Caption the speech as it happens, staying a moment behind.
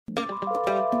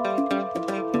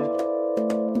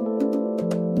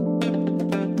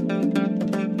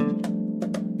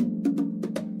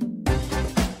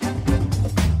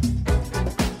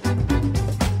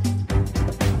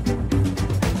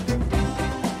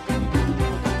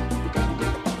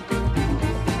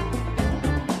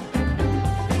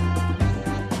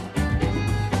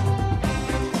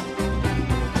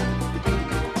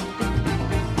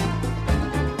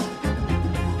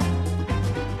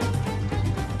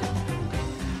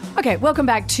Okay, welcome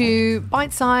back to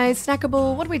Bite-Size,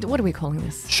 Snackable. What are we calling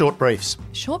this? Short briefs.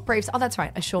 Short briefs. Oh, that's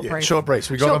right, a short brief. Short briefs.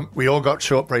 We got them. We all got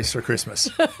short briefs for Christmas.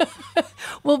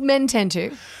 Well, men tend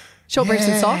to. Short briefs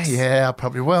and socks? Yeah,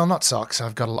 probably. Well, not socks.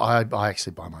 I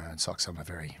actually buy my own socks. I'm a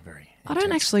very, very I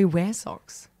don't actually wear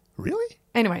socks. Really?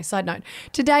 Anyway, side note.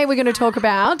 Today we're going to talk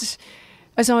about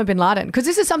Osama bin Laden, because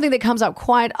this is something that comes up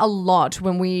quite a lot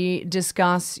when we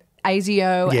discuss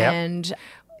ASIO and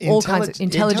all kinds of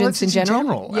intelligence in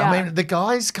general. Yeah. I mean, the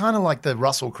guy's kind of like the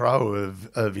Russell Crowe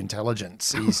of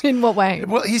intelligence. In what way?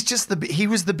 Well, he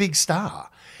was the big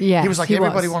star. Yeah, he was like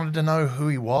everybody wanted to know who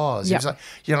he was. Yep.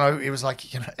 It was like,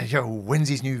 when's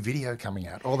his new video coming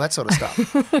out? All that sort of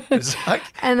stuff. It's like,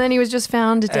 and then he was just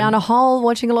found down a hole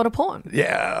watching a lot of porn.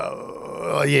 Yeah.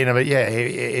 He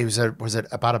was it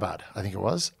Abbottabad, I think it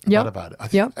was. Yep.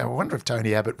 Abbottabad. I wonder if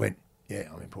Tony Abbott went, yeah,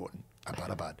 I'm important.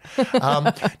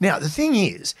 Abbottabad. Now, the thing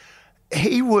is,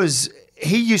 he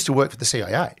used to work for the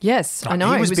CIA. Yes, I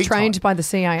know. He was trained by the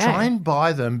CIA. Trained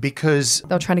by them because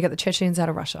they were trying to get the Chechens out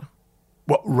of Russia.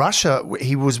 Well, Russia,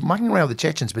 he was mucking around with the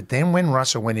Chechens, but then when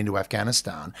Russia went into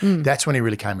Afghanistan, that's when he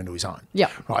really came into his own. Yeah.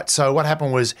 Right. So what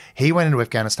happened was he went into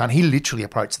Afghanistan. He literally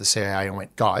approached the CIA and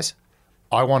went, guys,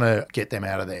 I want to get them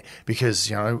out of there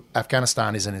because,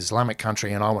 Afghanistan is an Islamic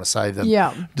country and I want to save them.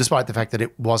 Yeah. Despite the fact that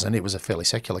it was a fairly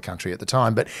secular country at the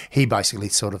time. But he basically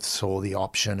sort of saw the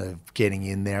option of getting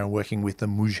in there and working with the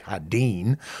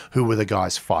Mujahideen, who were the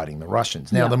guys fighting the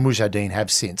Russians. Now, the Mujahideen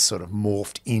have since sort of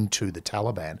morphed into the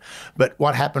Taliban. But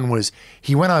what happened was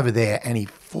he went over there and he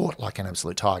fought like an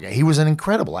absolute tiger. He was an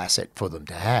incredible asset for them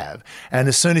to have. And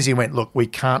as soon as he went, look, we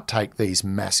can't take these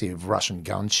massive Russian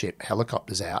gunship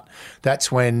helicopters out, that's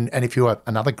when, and if you're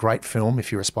another great film,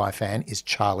 if you're a spy fan, is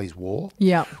Charlie's War.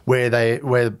 Yeah.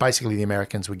 Where basically the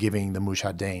Americans were giving the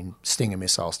Mujahideen Stinger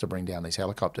missiles to bring down these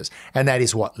helicopters. And that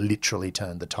is what literally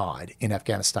turned the tide in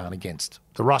Afghanistan against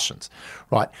the Russians.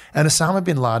 Right. And Osama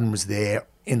bin Laden was there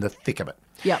in the thick of it.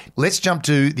 Yeah. Let's jump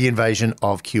to the invasion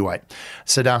of Kuwait.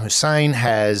 Saddam Hussein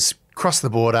has crossed the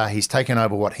border. He's taken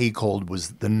over what he called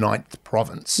was the 9th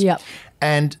province. Yeah.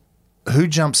 And who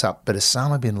jumps up but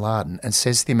Osama bin Laden and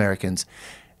says to the Americans,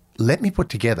 let me put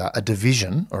together a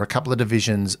division or a couple of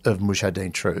divisions of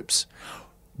Mujahideen troops,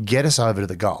 get us over to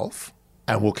the Gulf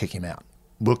and we'll kick him out.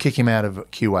 We'll kick him out of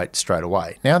Kuwait straight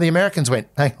away. Now, the Americans went,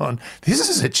 hang on, this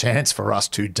is a chance for us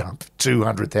to dump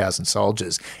 200,000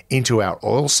 soldiers into our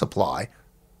oil supply.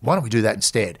 Why don't we do that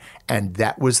instead? And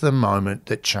that was the moment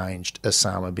that changed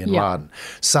Osama bin Laden.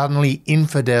 Suddenly,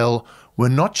 infidel were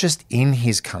not just in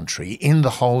his country, in the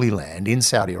Holy Land, in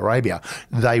Saudi Arabia,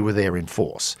 they were there in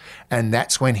force. And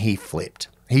that's when he flipped.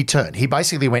 He turned. He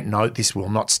basically went, no, this will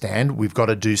not stand. We've got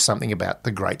to do something about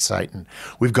the great Satan.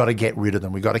 We've got to get rid of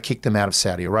them. We've got to kick them out of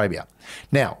Saudi Arabia.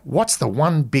 Now, what's the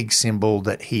one big symbol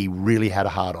that he really had a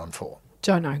hard-on for?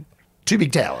 Don't know. 2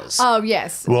 big towers. Oh,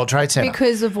 yes. World Trade Center.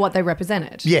 Because of what they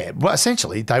represented. Yeah, well,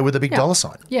 essentially, they were the big dollar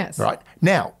sign. Yes. Right.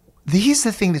 Now, here's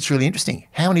the thing that's really interesting.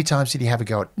 How many times did he have a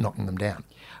go at knocking them down?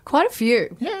 Quite a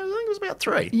few. Yeah, I think it was about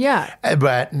 3. Yeah.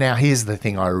 But now here's the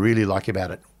thing I really like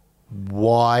about it.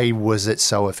 Why was it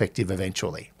so effective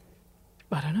eventually?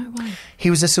 I don't know why.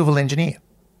 He was a civil engineer.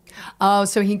 Oh,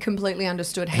 so he completely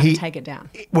understood how to take it down.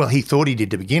 Well, he thought he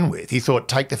did to begin with. He thought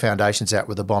take the foundations out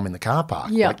with a bomb in the car park.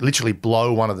 Yeah. Like literally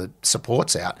blow one of the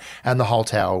supports out and the whole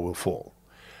tower will fall.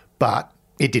 But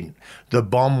it didn't. The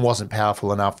bomb wasn't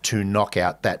powerful enough to knock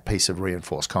out that piece of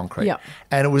reinforced concrete. Yeah.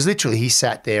 And it was literally he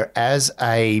sat there as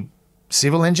a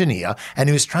civil engineer, and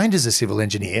he was trained as a civil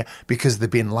engineer because the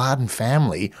bin Laden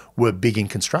family were big in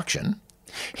construction.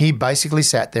 He basically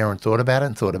sat there and thought about it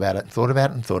and thought about it and thought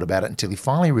about it and thought about it until he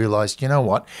finally realised, you know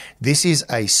what, this is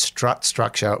a strut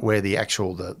structure where the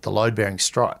load-bearing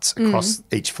struts across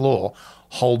each floor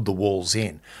hold the walls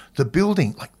in. The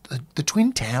building, like the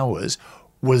Twin Towers,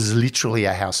 was literally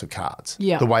a house of cards,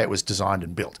 the way it was designed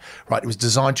and built, right? It was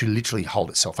designed to literally hold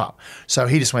itself up. So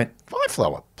he just went, if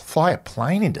I fly a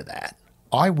plane into that,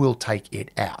 I will take it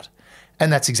out.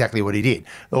 And that's exactly what he did.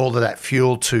 All of that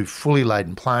fuel to fully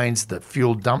laden planes, the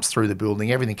fuel dumps through the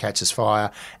building, everything catches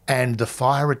fire, and the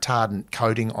fire retardant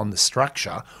coating on the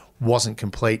structure wasn't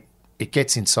complete. It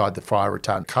gets inside the fire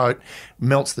retardant coat,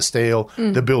 melts the steel,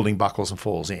 the building buckles and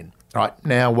falls in. Right.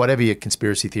 Now, whatever your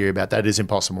conspiracy theory about that is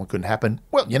impossible, it couldn't happen.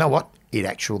 Well, you know what? It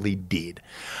actually did.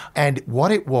 And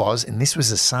what it was, and this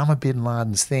was Osama bin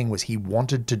Laden's thing, was he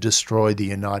wanted to destroy the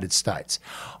United States.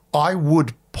 I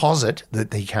would posit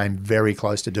that he came very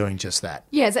close to doing just that.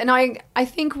 Yes, and I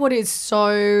think what is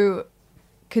so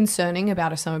concerning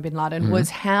about Osama bin Laden was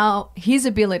how his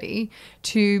ability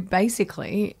to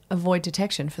basically avoid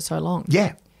detection for so long.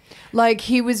 Yeah. Like,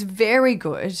 he was very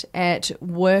good at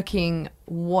working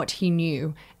what he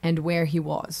knew and where he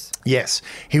was. Yes.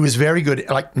 He was very good,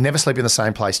 like never sleep in the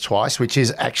same place twice, which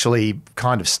is actually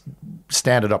kind of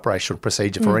standard operational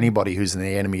procedure for anybody who's the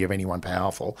enemy of anyone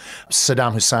powerful.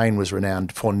 Saddam Hussein was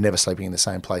renowned for never sleeping in the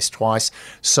same place twice.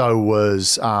 So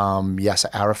was Yasser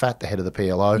Arafat, the head of the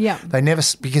PLO. Yeah. They never,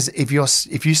 because if you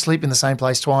sleep in the same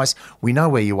place twice, we know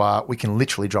where you are. We can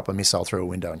literally drop a missile through a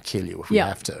window and kill you if we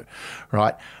have to,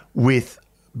 right? With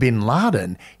Bin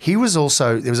Laden, he was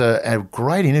also, there was a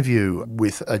great interview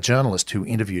with a journalist who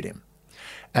interviewed him.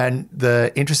 And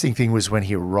the interesting thing was when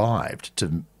he arrived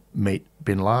to meet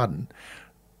Bin Laden,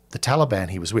 the Taliban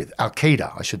he was with,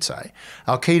 Al-Qaeda, I should say,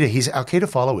 his Al-Qaeda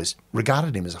followers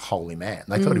regarded him as a holy man.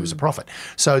 They thought he was a prophet.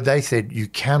 So they said, you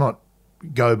cannot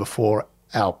go before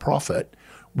our prophet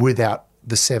without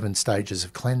the 7 stages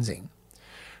of cleansing.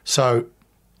 So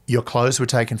your clothes were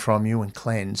taken from you and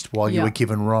cleansed while you were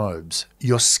given robes.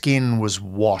 Your skin was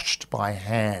washed by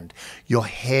hand. Your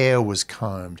hair was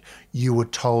combed. You were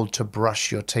told to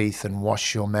brush your teeth and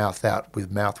wash your mouth out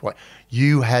with mouthwash.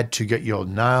 You had to get your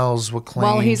nails were cleaned.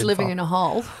 While he's living in a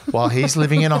hole. While he's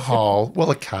living in a hole.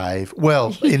 Well, a cave.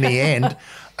 Well, in the end,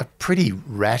 a pretty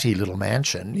ratty little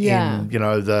mansion in,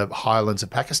 the highlands of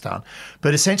Pakistan.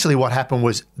 But essentially what happened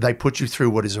was they put you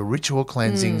through what is a ritual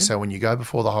cleansing. So when you go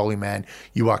before the holy man,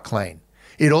 you are clean.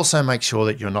 It also makes sure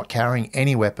that you're not carrying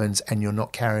any weapons and you're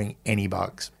not carrying any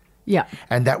bugs. Yeah.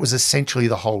 And that was essentially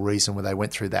the whole reason where they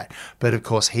went through that. But of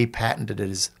course, he patented it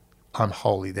as, I'm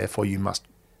holy, therefore you must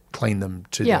clean them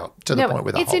to the point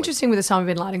where they're It's holy. interesting with Osama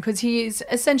bin Laden because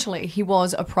he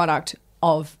was a product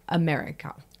of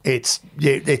America. It's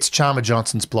Chalmers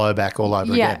Johnson's blowback all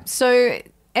over again. Yeah. So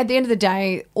at the end of the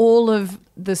day, all of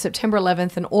the September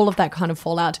 11th and all of that kind of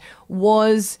fallout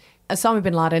was Osama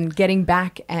bin Laden getting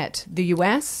back at the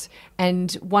US,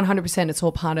 and 100% it's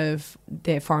all part of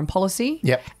their foreign policy.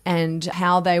 Yep. And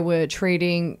how they were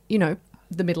treating,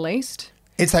 the Middle East.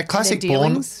 It's that classic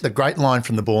Bourne, the great line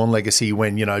from the Bourne legacy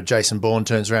when, Jason Bourne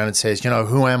turns around and says,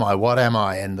 who am I? What am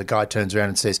I? And the guy turns around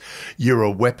and says, you're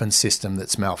a weapon system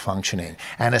that's malfunctioning.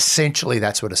 And essentially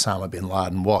that's what Osama bin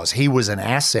Laden was. He was an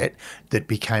asset that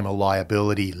became a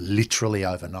liability literally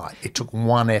overnight. It took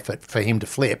one effort for him to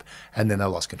flip and then they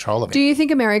lost control of it. Do you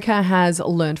think America has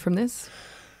learned from this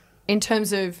in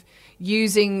terms of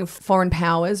using foreign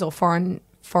powers or foreign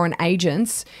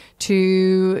agents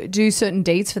to do certain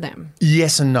deeds for them?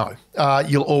 Yes and no.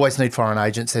 You'll always need foreign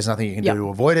agents. There's nothing you can do to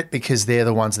avoid it because they're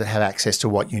the ones that have access to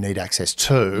what you need access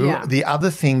to. Yeah. The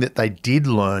other thing that they did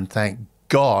learn, thank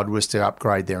God, was to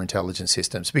upgrade their intelligence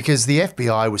systems because the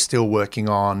FBI was still working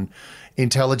on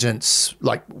intelligence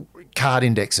like card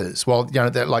indexes. Well,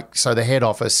 so the head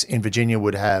office in Virginia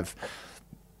would have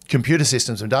computer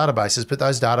systems and databases, but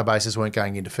those databases weren't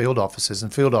going into field offices,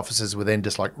 and field offices were then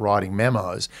just like writing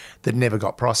memos that never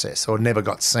got processed or never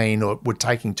got seen or were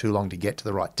taking too long to get to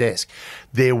the right desk.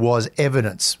 There was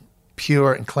evidence,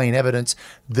 pure and clean evidence,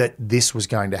 that this was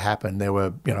going to happen. There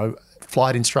were,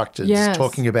 flight instructors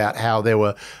talking about how there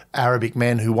were Arabic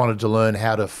men who wanted to learn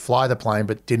how to fly the plane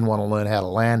but didn't want to learn how to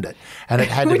land it. And it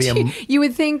had to be you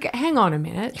would think, hang on a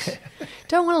minute,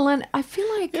 don't want to learn. I feel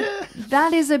like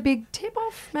that is a big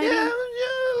tip-off, maybe. Yeah,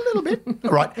 a little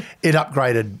bit. Right. It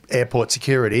upgraded airport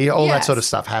security. All that sort of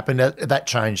stuff happened. That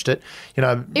changed it.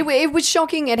 It was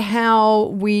shocking at how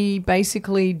we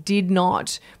basically did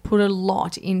not put a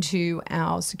lot into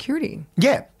our security.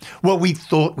 Yeah. Well, we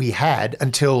thought we had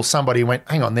until somebody went,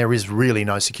 hang on, there is really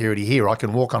no security here. I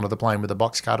can walk onto the plane with a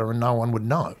box cutter and no one would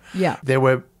know. Yeah. There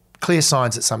were clear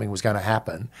signs that something was going to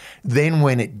happen. Then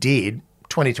when it did,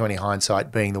 2020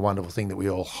 hindsight being the wonderful thing that we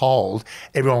all hold,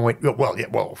 everyone went,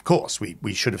 well, of course,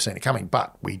 we should have seen it coming,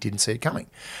 but we didn't see it coming.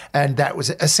 And that was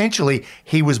essentially,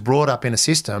 he was brought up in a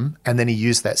system and then he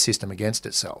used that system against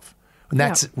itself. And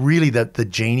that's really the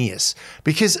genius.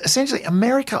 Because essentially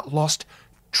America lost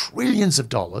trillions of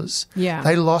dollars. Yeah.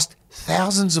 They lost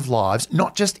thousands of lives,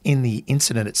 not just in the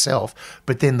incident itself,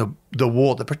 but then the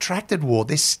war, the protracted war.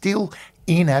 They're still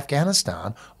in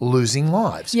Afghanistan losing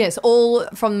lives. Yes, all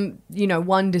from,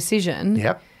 one decision.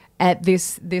 Yep. At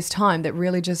this time that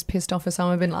really just pissed off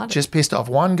Osama bin Laden. Just pissed off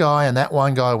one guy, and that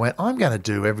one guy went, I'm going to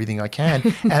do everything I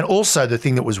can. And also the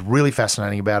thing that was really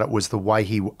fascinating about it was the way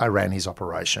he ran his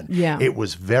operation. Yeah. It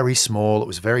was very small. It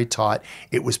was very tight.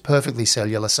 It was perfectly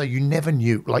cellular. So you never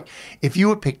knew. Like, if you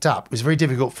were picked up, it was very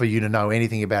difficult for you to know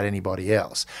anything about anybody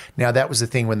else. Now, that was the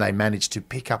thing when they managed to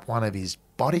pick up one of his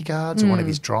bodyguards or one of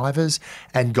his drivers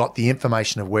and got the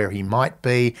information of where he might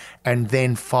be, and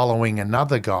then following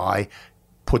another guy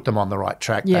put them on the right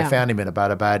track. Yeah. They found him in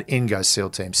Abbottabad. In goes SEAL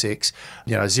Team 6,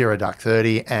 0 Dark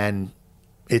 30, and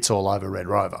it's all over Red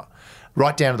Rover.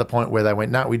 right down to the point where they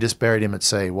went, no, we just buried him at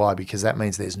sea. Why? Because that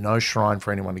means there's no shrine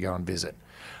for anyone to go and visit.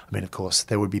 I mean, of course,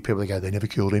 there would be people that go, they never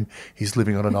killed him. He's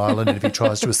living on an island, and if he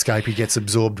tries to escape, he gets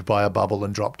absorbed by a bubble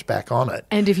and dropped back on it.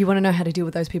 And if you want to know how to deal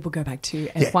with those people, go back to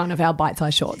one of our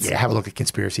bite-sized shorts. Yeah, have a look at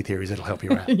conspiracy theories. It'll help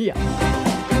you out.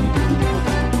 Yeah.